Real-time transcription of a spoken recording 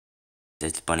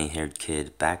It's Bunny Haired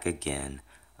Kid back again.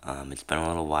 It's been a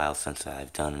little while since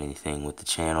I've done anything with the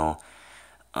channel,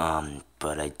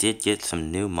 but I did get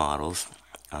some new models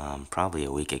probably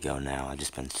a week ago now. I've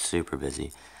just been super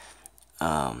busy.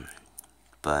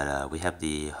 But we have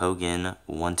the Hogan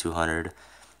 1200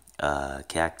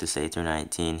 Cactus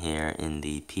A319 here in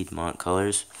the Piedmont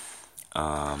colors.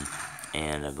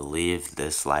 And I believe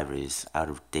this library is out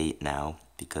of date now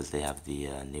because they have the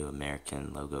new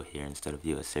American logo here instead of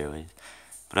US Airways.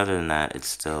 But other than that, it's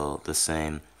still the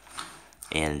same.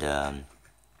 And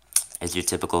it's your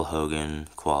typical Hogan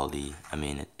quality. I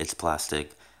mean, it's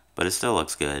plastic, but it still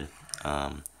looks good.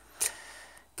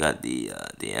 Got the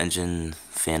engine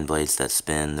fan blades that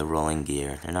spin, the rolling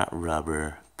gear. They're not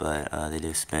rubber, but they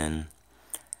do spin.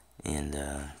 And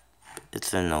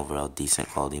it's an overall decent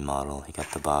quality model. You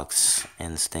got the box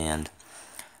and the stand.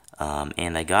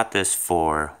 And I got this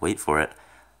for, wait for it,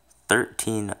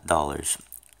 $13.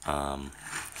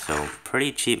 So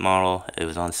pretty cheap model. It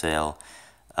was on sale.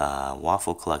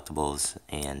 Waffle Collectibles,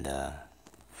 and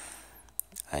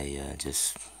I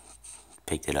just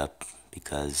picked it up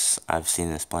because I've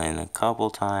seen this plane a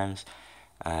couple times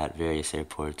at various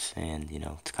airports, and you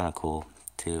know, it's kind of cool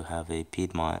to have a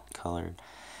Piedmont colored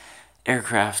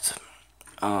aircraft.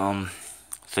 So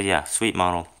yeah, sweet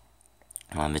model.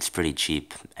 It's pretty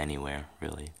cheap anywhere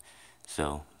really,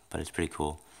 so but it's pretty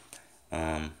cool.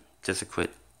 Just a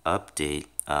quick update.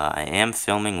 I am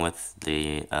filming with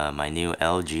the my new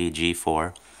LG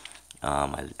G4.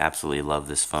 I absolutely love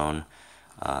this phone.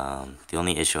 The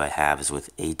only issue I have is with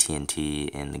AT&T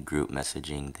and the group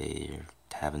messaging. They're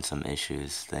having some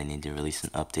issues. They need to release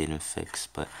an update and fix.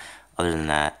 But other than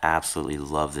that, absolutely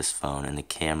love this phone, and the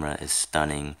camera is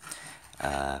stunning.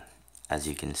 As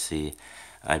you can see,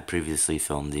 I previously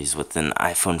filmed these with an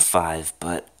iPhone 5,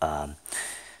 but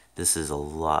this is a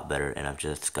lot better, and I've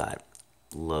just got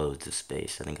loads of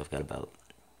space. I think I've got about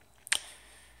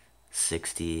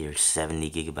 60 or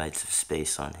 70 gigabytes of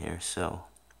space on here, so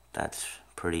that's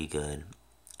pretty good.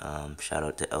 Shout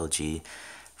out to LG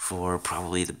for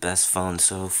probably the best phone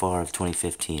so far of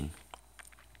 2015.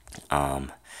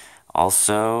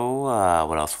 Also,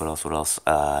 what else?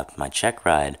 My check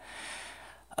ride.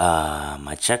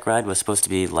 My check ride was supposed to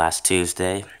be last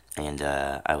Tuesday, and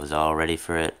I was all ready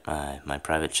for it. My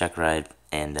private check ride,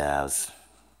 and I was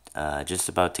just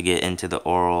about to get into the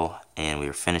oral, and we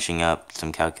were finishing up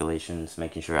some calculations,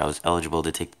 making sure I was eligible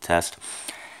to take the test.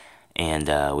 And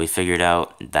we figured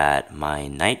out that my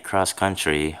night cross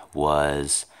country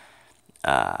was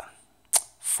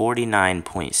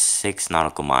 49.6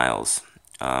 nautical miles.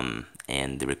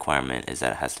 And the requirement is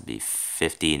that it has to be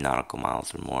 50 nautical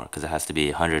miles or more, because it has to be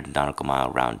a 100 nautical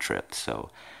mile round trip. So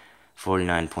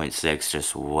 49.6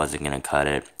 just wasn't going to cut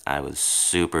it. I was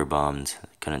super bummed.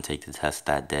 Couldn't take the test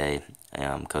that day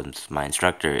because my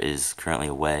instructor is currently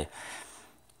away,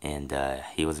 and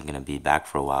he wasn't going to be back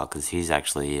for a while because he's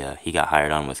actually, he got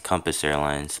hired on with Compass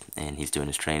Airlines, and he's doing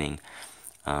his training.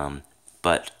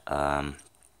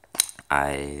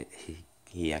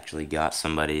 He actually got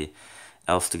somebody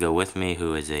else to go with me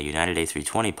who is a United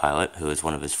A320 pilot who is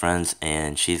one of his friends,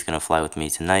 and she's going to fly with me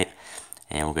tonight,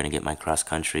 and we're going to get my cross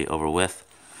country over with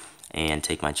and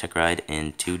take my check ride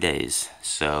in 2 days.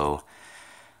 So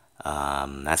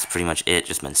that's pretty much it.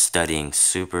 Just been studying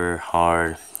super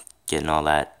hard, getting all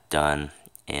that done,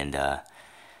 and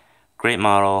great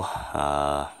model.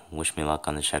 Wish me luck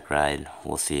on the check ride.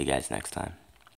 We'll see you guys next time.